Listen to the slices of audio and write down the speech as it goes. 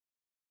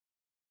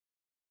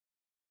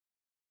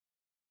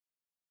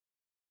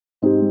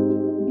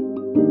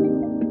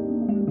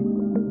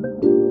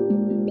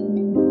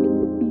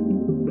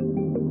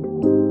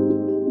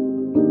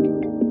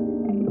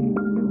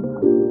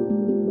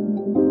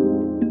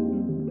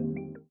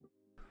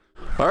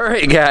All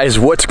right guys,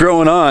 what's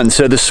going on?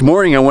 So this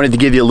morning I wanted to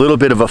give you a little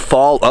bit of a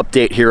fall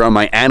update here on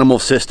my animal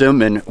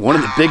system, and one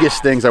of the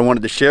biggest things I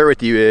wanted to share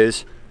with you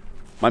is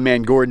my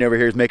man Gordon over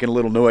here is making a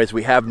little noise.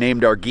 We have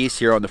named our geese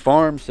here on the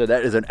farm. So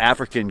that is an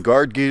African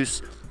guard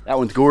goose. That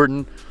one's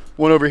Gordon.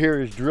 One over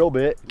here is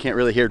Drillbit. Can't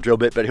really hear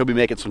Drillbit, but he'll be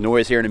making some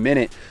noise here in a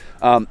minute.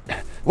 One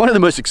of the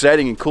most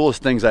exciting and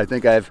coolest things I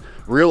think I've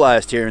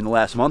realized here in the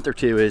last month or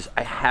two is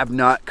I have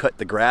not cut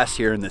the grass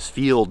here in this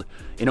field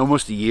in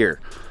almost a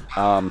year.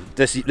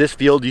 This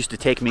field used to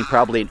take me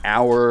probably an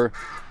hour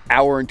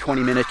and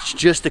 20 minutes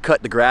just to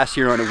cut the grass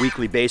here on a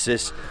weekly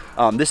basis.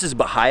 This is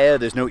Bahia.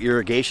 There's no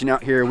irrigation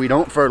out here. We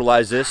don't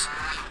fertilize this.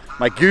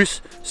 My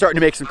goose starting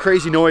to make some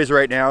crazy noise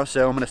right now,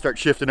 so I'm gonna start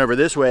shifting over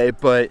this way.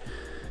 But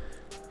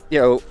you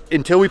know,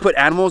 until we put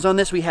animals on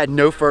this, we had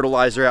no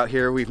fertilizer out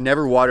here. We've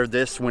never watered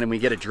this. When we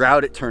get a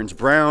drought, it turns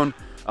brown.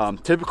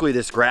 Typically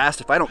this grass,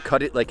 if I don't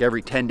cut it like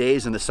every 10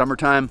 days in the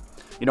summertime,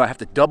 you know, I have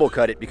to double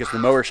cut it because the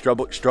mower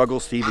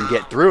struggles to even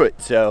get through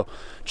it. So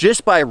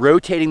just by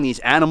rotating these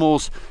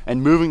animals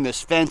and moving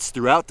this fence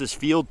throughout this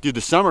field through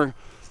the summer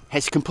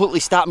has completely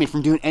stopped me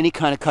from doing any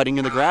kind of cutting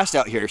of the grass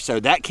out here.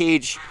 So that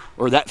cage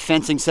or that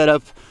fencing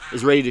setup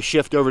is ready to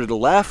shift over to the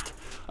left.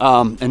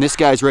 And this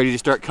guy's ready to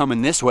start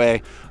coming this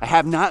way. I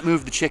have not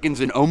moved the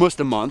chickens in almost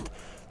a month.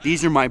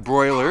 These are my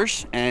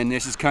broilers, and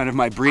this is kind of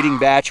my breeding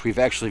batch. We've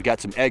actually got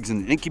some eggs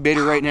in the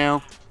incubator right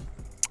now.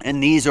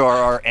 And these are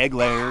our egg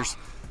layers,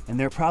 and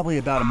they're probably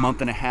about a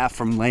month and a half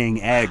from laying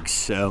eggs.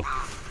 So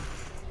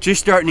just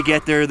starting to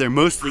get there. They're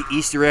mostly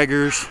Easter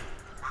eggers.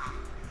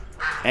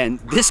 And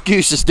this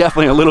goose is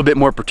definitely a little bit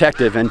more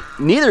protective, and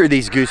neither of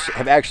these goose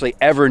have actually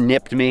ever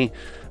nipped me.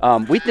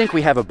 We think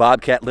we have a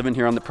bobcat living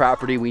here on the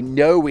property. We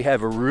know we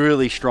have a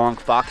really strong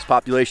fox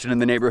population in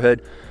the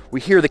neighborhood. We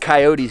hear the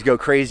coyotes go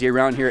crazy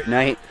around here at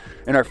night.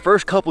 In our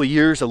first couple of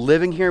years of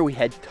living here, we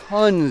had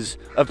tons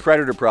of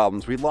predator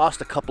problems. We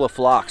lost a couple of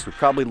flocks. We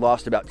probably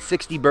lost about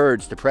 60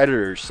 birds to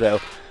predators. So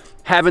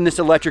having this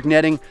electric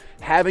netting,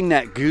 having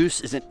that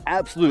goose is an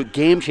absolute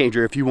game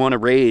changer if you want to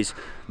raise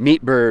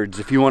meat birds,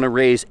 if you want to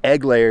raise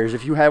egg layers,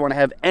 if you want to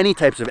have any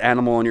types of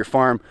animal on your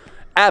farm.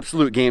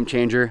 Absolute game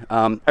changer.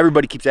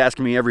 Everybody keeps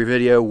asking me every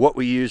video what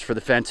we use for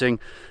the fencing.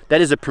 That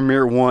is a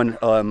Premier One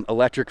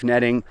electric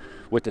netting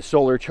with the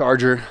solar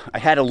charger. I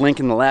had a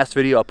link in the last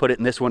video. I'll put it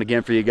in this one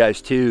again for you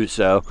guys too.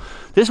 So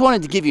just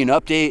wanted to give you an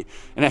update,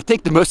 and I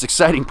think the most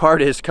exciting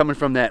part is coming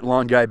from that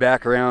lawn guy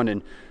background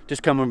and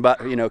just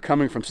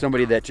coming from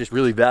somebody that just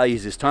really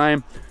values his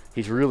time.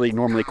 He's really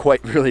normally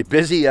really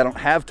busy. I don't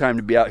have time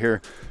to be out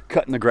here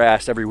cutting the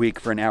grass every week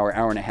for an hour,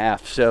 hour and a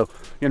half. So,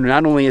 you know,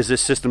 not only has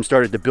this system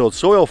started to build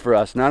soil for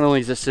us, not only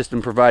is this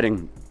system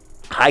providing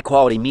high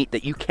quality meat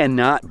that you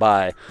cannot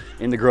buy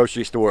in the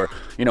grocery store,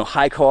 you know,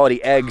 high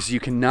quality eggs you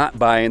cannot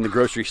buy in the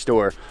grocery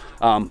store.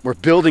 We're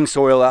building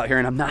soil out here,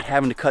 and I'm not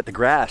having to cut the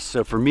grass.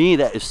 So for me,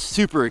 that is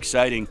super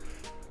exciting.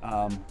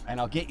 And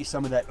I'll get you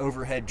some of that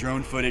overhead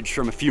drone footage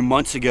from a few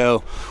months ago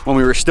when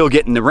we were still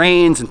getting the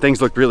rains and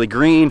things looked really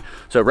green.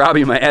 So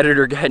Robbie, my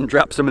editor, go ahead and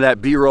drop some of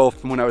that B-roll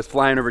from when I was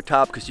flying over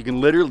top, because you can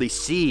literally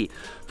see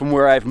from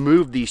where I've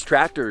moved these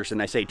tractors,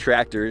 and I say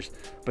tractors,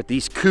 but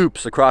these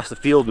coops across the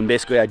field, and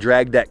basically I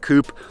drag that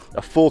coop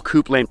a full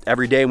coop length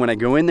every day when I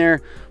go in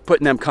there,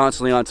 putting them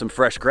constantly on some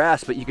fresh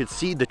grass. But you can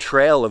see the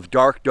trail of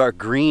dark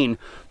green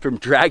from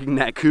dragging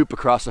that coop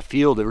across the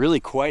field. It's really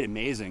quite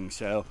amazing.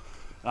 So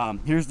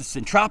here's the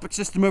Centropic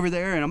system over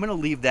there, and I'm gonna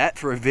leave that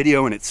for a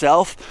video in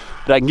itself,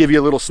 but I can give you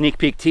a little sneak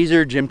peek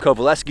teaser. Jim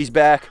Kowaleski's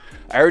back.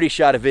 I already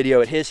shot a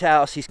video at his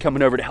house. He's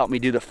coming over to help me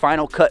do the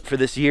final cut for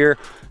this year,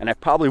 and I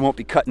probably won't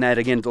be cutting that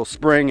again until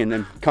spring. And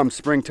then come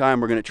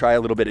springtime, we're gonna try a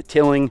little bit of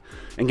tilling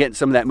and getting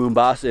some of that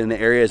Mombasa in the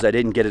areas I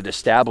didn't get it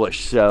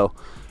established. So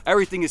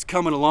everything is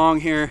coming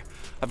along here.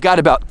 I've got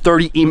about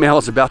 30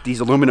 emails about these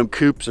aluminum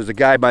coops. There's a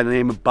guy by the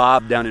name of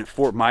Bob down in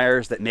Fort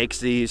Myers that makes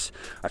these.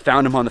 I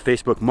found him on the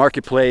Facebook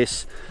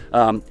Marketplace.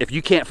 If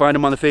you can't find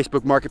him on the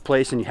Facebook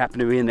Marketplace and you happen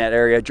to be in that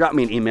area, drop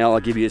me an email.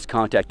 I'll give you his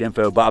contact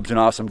info. Bob's an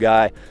awesome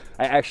guy.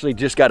 I actually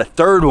just got a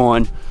third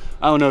one.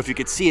 I don't know if you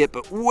could see it,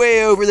 but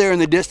way over there in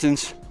the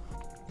distance.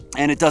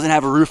 And it doesn't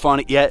have a roof on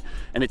it yet.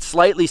 And it's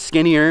slightly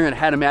skinnier, and I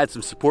had him add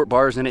some support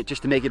bars in it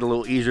just to make it a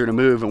little easier to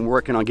move. And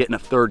working on getting a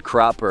third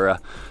crop or a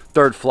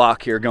third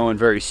flock here going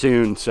very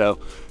soon. So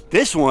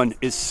this one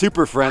is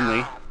super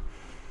friendly.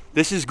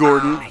 This is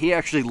Gordon. He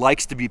actually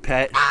likes to be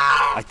pet.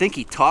 I think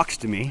he talks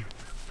to me.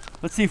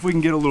 Let's see if we can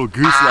get a little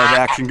goose live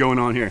action going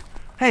on here.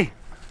 Hey,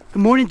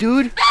 good morning,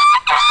 dude.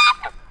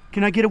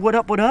 Can I get a what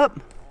up, what up?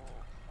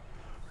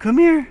 Come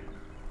here.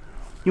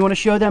 You want to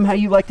show them how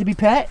you like to be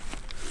pet?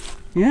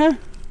 Yeah?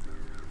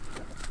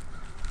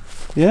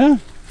 Yeah?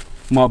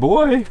 My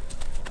boy.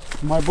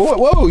 My boy.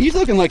 Whoa, he's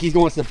looking like he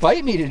wants to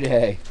bite me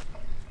today.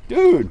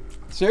 Dude,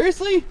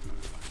 seriously?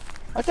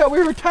 I thought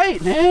we were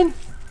tight, man.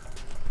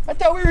 I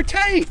thought we were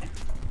tight.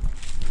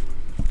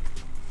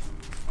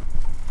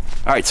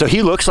 All right, so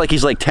he looks like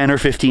he's like 10 or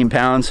 15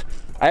 pounds.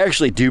 I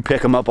actually do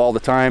pick him up all the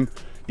time.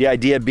 The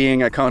idea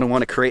being I kind of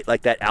want to create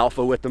like that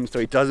alpha with him so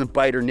he doesn't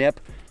bite or nip.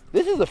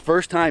 This is the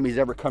first time he's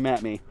ever come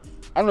at me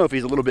I don't know if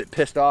he's a little bit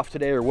pissed off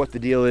today or what the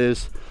deal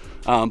is.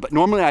 But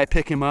normally I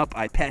pick him up,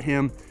 I pet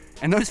him,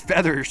 and those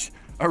feathers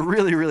are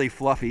really, really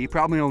fluffy. He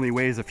probably only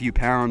weighs a few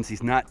pounds.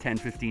 He's not 10,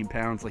 15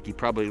 pounds like he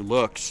probably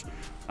looks.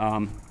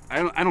 I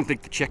don't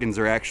think the chickens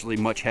are actually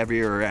much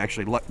heavier, or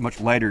actually much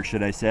lighter,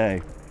 should I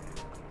say.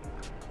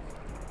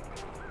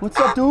 What's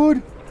up,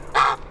 dude?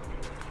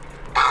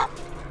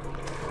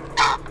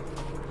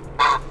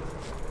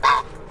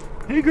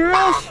 Hey,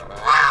 girls.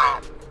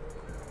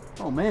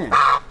 Oh, man.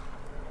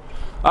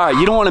 All right,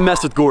 you don't want to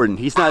mess with Gordon.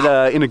 He's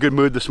not in a good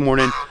mood this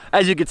morning.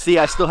 As you can see,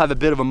 I still have a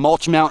bit of a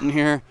mulch mountain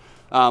here.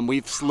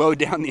 We've slowed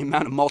down the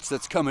amount of mulch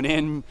that's coming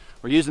in.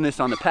 We're using this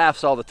on the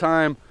paths all the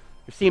time.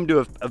 We seem to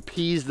have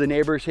appeased the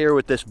neighbors here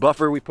with this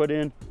buffer we put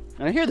in.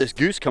 And I hear this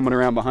goose coming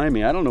around behind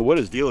me. I don't know what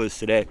his deal is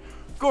today.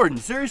 Gordon,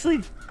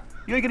 seriously?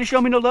 You ain't gonna show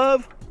me no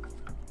love?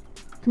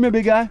 Come here,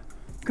 big guy.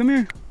 Come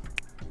here.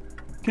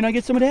 Can I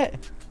get some of that?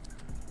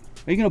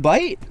 Are you gonna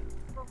bite?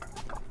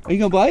 Are you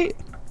gonna bite?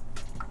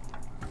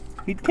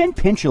 He can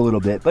pinch a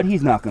little bit, but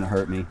he's not gonna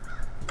hurt me.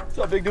 What's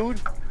up, big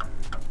dude?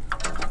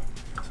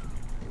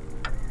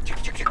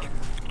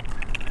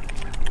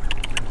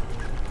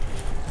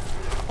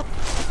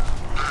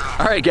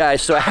 All right,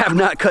 guys, so I have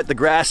not cut the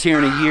grass here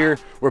in a year.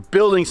 We're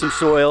building some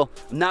soil.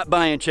 I'm not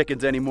buying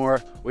chickens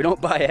anymore. We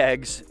don't buy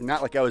eggs.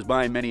 Not like I was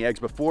buying many eggs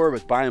before. I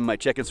was buying my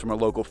chickens from a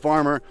local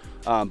farmer,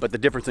 but the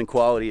difference in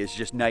quality is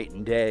just night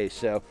and day.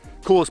 So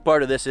coolest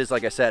part of this is,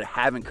 like I said, I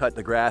haven't cut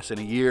the grass in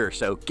a year,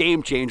 so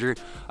game changer.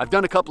 I've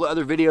done a couple of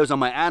other videos on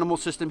my animal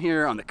system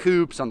here, on the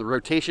coops, on the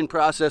rotation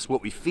process,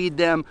 what we feed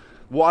them,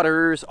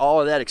 waterers,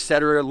 all of that,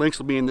 etc. Links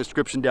will be in the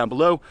description down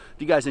below.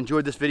 If you guys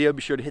enjoyed this video,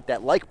 be sure to hit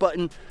that like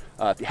button.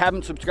 If you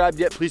haven't subscribed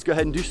yet, please go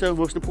ahead and do so.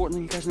 Most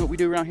importantly, you guys know what we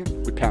do around here.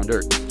 We pound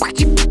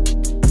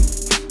dirt.